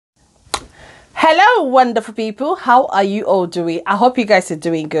Hello wonderful people, how are you all doing? I hope you guys are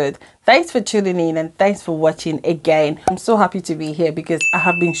doing good. Thanks for tuning in and thanks for watching again. I'm so happy to be here because I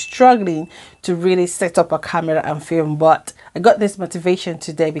have been struggling to really set up a camera and film, but I got this motivation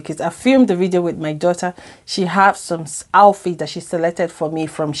today because I filmed the video with my daughter. She has some outfit that she selected for me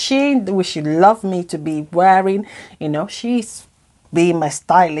from Shein, which she loved me to be wearing. You know, she's being my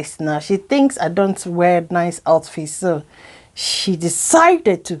stylist now. She thinks I don't wear nice outfits, so she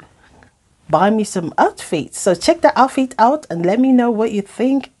decided to buy me some outfits. So check the outfit out and let me know what you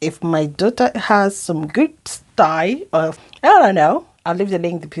think. If my daughter has some good style, or I don't know, I'll leave the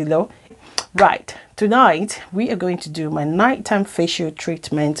link below. Right, tonight we are going to do my nighttime facial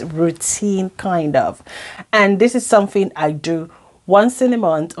treatment routine kind of, and this is something I do once in a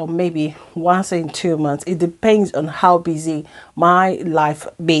month or maybe once in 2 months. It depends on how busy my life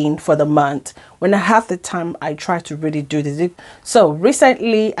being for the month. When I have the time, I try to really do this. So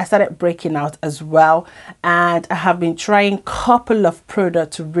recently I started breaking out as well, and I have been trying a couple of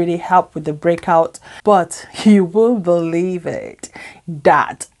products to really help with the breakout, but you won't believe it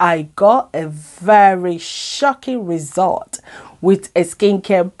that I got a very shocking result with a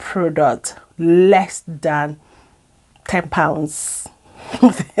skincare product less than £10.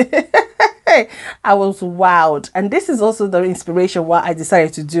 I was wowed, and this is also the inspiration why I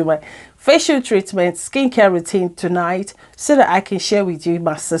decided to do my facial treatment skincare routine tonight, so that I can share with you,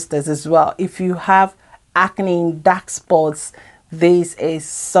 my sisters, as well. If you have acne, dark spots, this is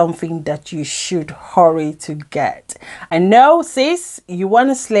something that you should hurry to get. I know, sis, you want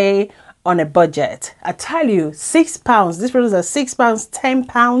to slay on a budget. I tell you, £6. These products are £6,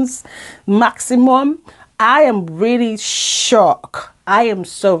 £10 maximum. I am really shocked. I am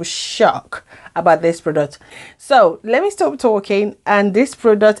so shocked about this product. So let me stop talking, and this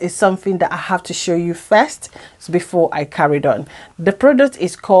product is something that I have to show you first before I carried on. The product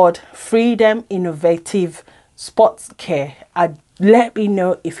is called Freederm Innovative Sports Care. Let me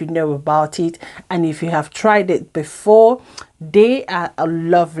know if you know about it and if you have tried it before. They are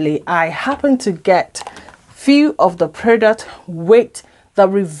lovely. I happen to get few of the product with the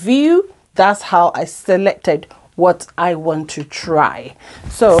review. That's how I selected what I want to try.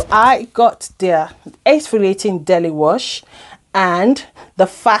 So I got their exfoliating daily wash and the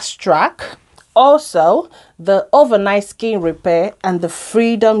fast track, also the overnight skin repair, and the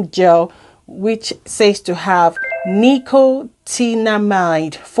Freederm Gel, which says to have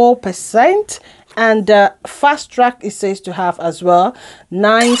nicotinamide 4%, and the fast track, it says to have as well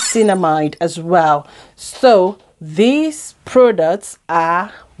niacinamide as well. So these products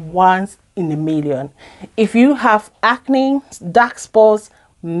are once in a million. If you have acne, dark spots,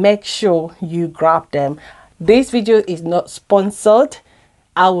 make sure you grab them. This video is not sponsored.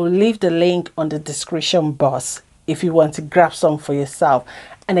 I will leave the link on the description box if you want to grab some for yourself.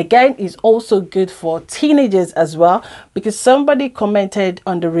 And again, it's also good for teenagers as well, because somebody commented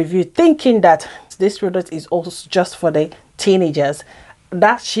on the review thinking that this product is also just for the teenagers,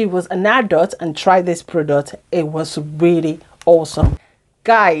 that she was an adult and tried this product. It was really awesome.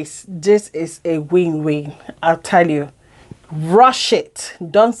 Guys, this is a win-win. I'll tell you, rush it.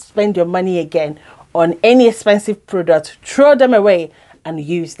 Don't spend your money again on any expensive product. Throw them away and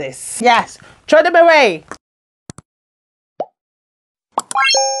use this. Yes, throw them away.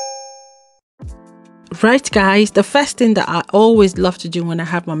 Right guys, the first thing that I always love to do when I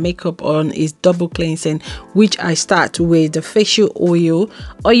have my makeup on is double cleansing, which I start with the facial oil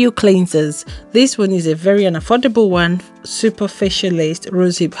cleansers. This one is a very unaffordable one, super facialist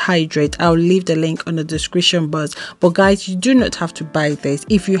rosehip hydrate. I'll leave the link on the description box. But guys, you do not have to buy this.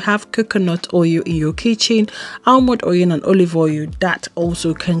 If you have coconut oil in your kitchen, almond oil and olive oil, that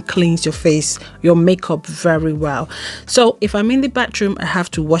also can cleanse your face, your makeup very well. So if I'm in the bathroom, I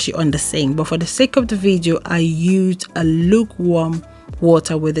have to wash it on the sink, but for the sake of the video, I used a lukewarm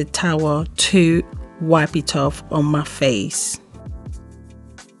water with a towel to wipe it off on my face.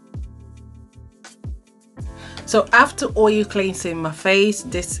 So after oil cleansing my face,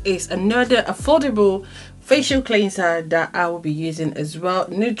 this is another affordable facial cleanser that I will be using as well.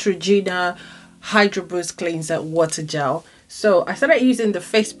 Neutrogena Hydro Boost Cleanser Water Gel. So I started using the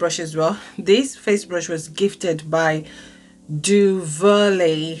face brush as well. This face brush was gifted by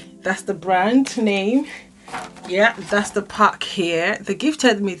Duvolle. That's the brand name. Yeah, that's the pack here. They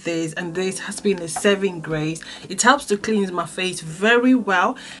gifted me this, and this has been a saving grace. It helps to cleanse my face very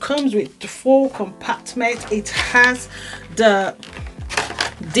well. Comes with the 4 compartments. It has the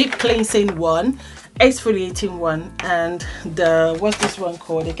deep cleansing one, exfoliating one, and the, what's this one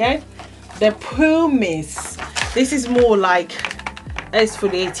called again? The pumice. This is more like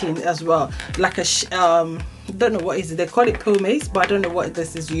exfoliating as well, like a don't know what is it, they call it pomades, but I don't know what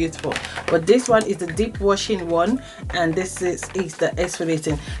this is used for. But this one is the deep washing one, and this is the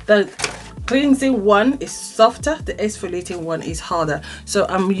exfoliating. The cleansing one is softer, the exfoliating one is harder. So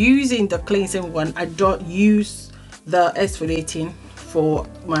I'm using the cleansing one. I don't use the exfoliating for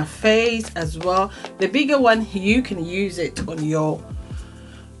my face as well. The bigger one, you can use it on your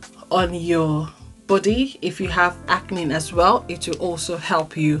body. If you have acne as well, it will also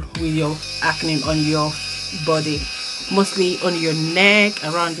help you with your acne on your body, mostly on your neck,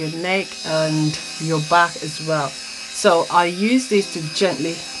 around your neck and your back as well. So I use this to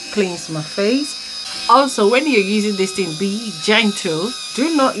gently cleanse my face. Also, when you're using this thing, be gentle.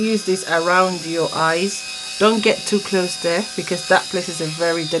 Do not use this around your eyes. Don't get too close there, because that place is a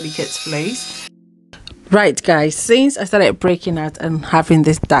very delicate place. Right guys, since I started breaking out and having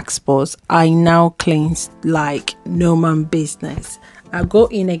this dark spots, I now cleanse like no man business. I go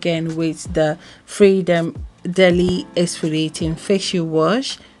in again with the Freederm Gel exfoliating facial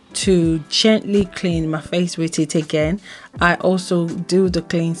wash to gently clean my face with it again. I also do the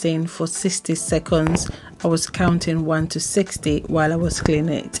cleansing for 60 seconds. I was counting 1 to 60 while I was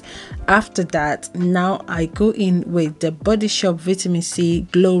cleaning it. After that, now I go in with the Body Shop Vitamin C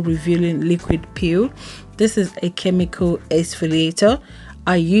Glow Revealing Liquid Peel. This is a chemical exfoliator.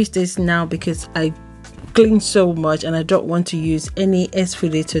 I use this now because I clean so much and I don't want to use any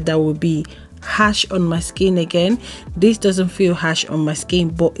exfoliator that will be harsh on my skin again. This doesn't feel harsh on my skin,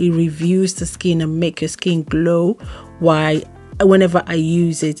 but it reveals the skin and make your skin glow. Whenever I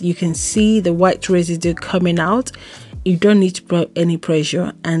use it, you can see the white residue coming out. You don't need to put any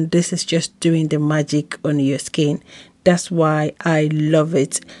pressure, and this is just doing the magic on your skin. That's why I love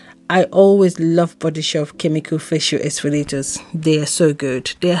it. I always love Body Shop chemical facial exfoliators. They are so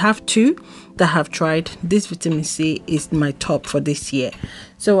good. They have two that I have tried. This vitamin C is my top for this year.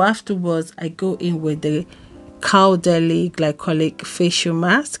 So afterwards, I go in with the Caudalie Glycolic facial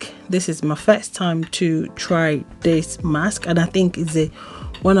mask. This is my first time to try this mask, and I think it's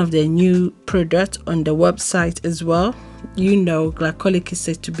one of the new products on the website as well. You know, glycolic is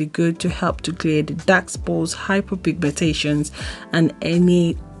said to be good to help to clear the dark spots, hyperpigmentations, and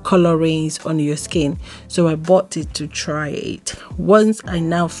any colorings on your skin. So I bought it to try it. Once I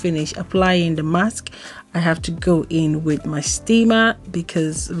now finish applying the mask, I have to go in with my steamer,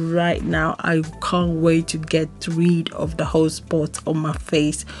 because right now I can't wait to get rid of the whole spot on my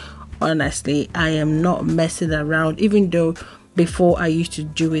face. Honestly, I am not messing around, even though before I used to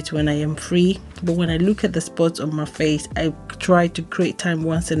do it when I am free. But when I look at the spots on my face, I try to create time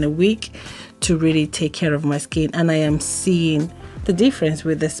once in a week to really take care of my skin, and I am seeing the difference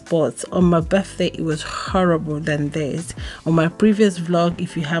with the spots. On my birthday, it was horrible than this. On my previous vlog,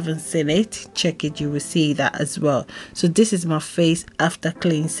 if you haven't seen it, check it, you will see that as well. So this is my face after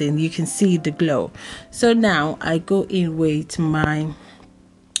cleansing. You can see the glow. So now I go in with my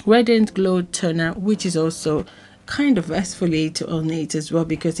Radiant Glow toner, which is also kind of exfoliator on it as well,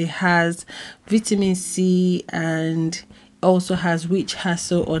 because it has vitamin C and also has witch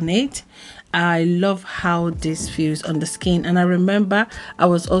hazel on it. I love how this feels on the skin, and I remember I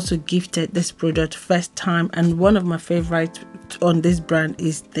was also gifted this product first time, and one of my favorites on this brand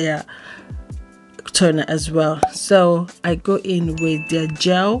is their toner as well. So I go in with their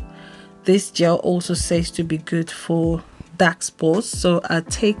gel. This gel also says to be good for dark spots, so I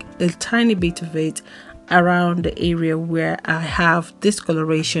take a tiny bit of it around the area where I have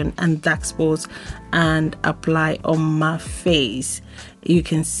discoloration and dark spots and apply on my face. You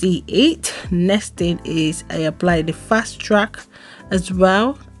can see it. Next thing is I apply the fast track as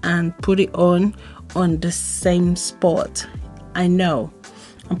well and put it on the same spot. I know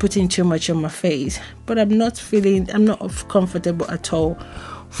I'm putting too much on my face, but I'm not comfortable at all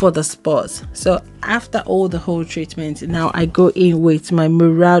for the spots. So after all the whole treatment, now I go in with my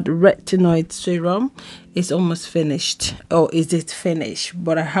Murad Retinol serum. It's almost finished, or is it finished?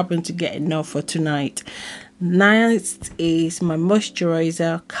 But I happen to get enough for tonight. Next is my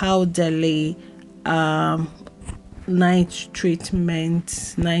moisturizer, Caudalie night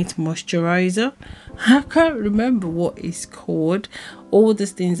moisturizer. I can't remember what it's called. All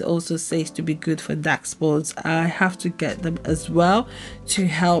these things also says to be good for dark spots. I have to get them as well to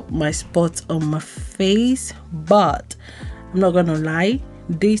help my spots on my face, but I'm not gonna lie,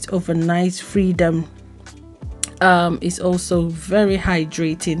 this overnight Freederm is also very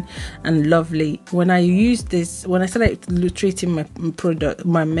hydrating and lovely. When I use this, when I started treating my product,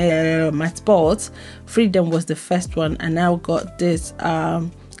 my spots, Freederm was the first one, and now got this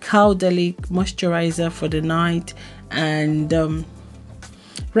Caudalie moisturizer for the night, and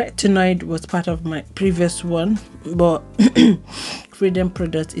Retinol was part of my previous one, but Freederm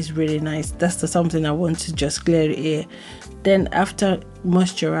product is really nice. That's something I want to just clear the air. Then after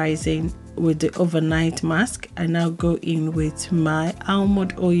moisturizing with the overnight mask, I now go in with my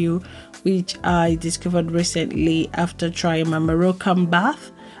almond oil, which I discovered recently after trying my Moroccan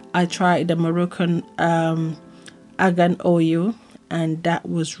bath. I tried the Moroccan argan oil, and that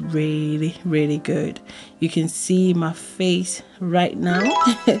was really good. You can see my face right now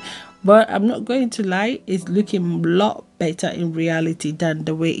but I'm not going to lie, it's looking a lot better in reality than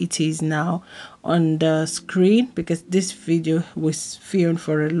the way it is now on the screen, because this video was filmed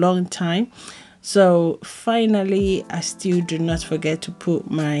for a long time. So finally, I still do not forget to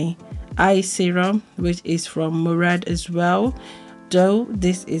put my eye serum, which is from Murad as well, though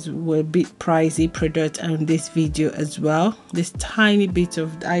this is a bit pricey product on this video as well. This tiny bit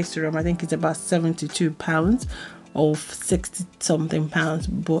of eye serum, I think it's about £72 or 60 something pounds,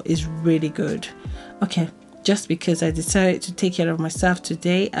 but it's really good. Okay, just because I decided to take care of myself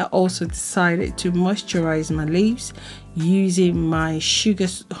today, I also decided to moisturize my lips using my sugar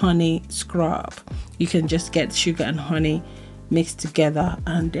honey scrub. You can just get sugar and honey mixed together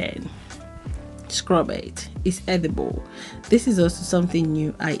and then scrub it. It's edible. This is also something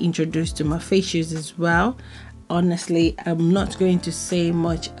new I introduced to my facials as well. Honestly, I'm not going to say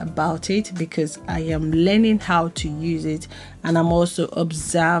much about it because I am learning how to use it, and I'm also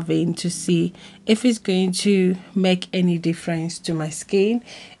observing to see if it's going to make any difference to my skin.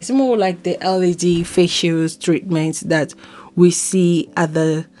 It's more like the LED facials treatments that we see at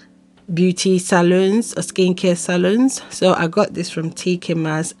the beauty salons or skincare salons. So I got this from TK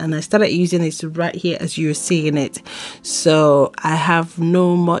Maxx and I started using it right here as you're seeing it. So I have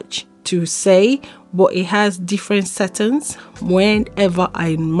no much to say, but it has different settings. Whenever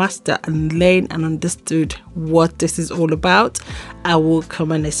I master and learn and understood what this is all about, I will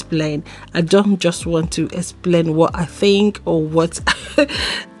come and explain. I don't just want to explain what I think or what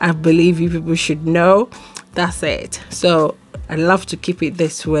I believe you people should know. That's it. So I love to keep it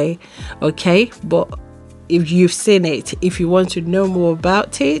this way, okay? But if you've seen it, if you want to know more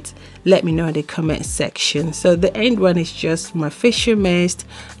about it, let me know in the comment section. So the end one is just my facial mist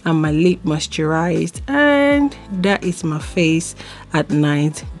and my lip moisturized, and that is my face at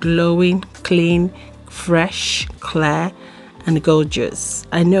night, glowing, clean, fresh, clear and gorgeous.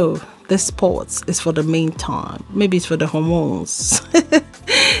 I know the sports is for the meantime, maybe it's for the hormones.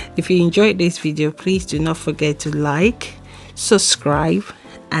 If you enjoyed this video, please do not forget to like, subscribe,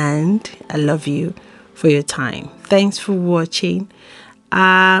 and I love you for your time. Thanks for watching.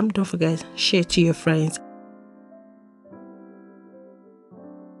 Don't forget, share to your friends.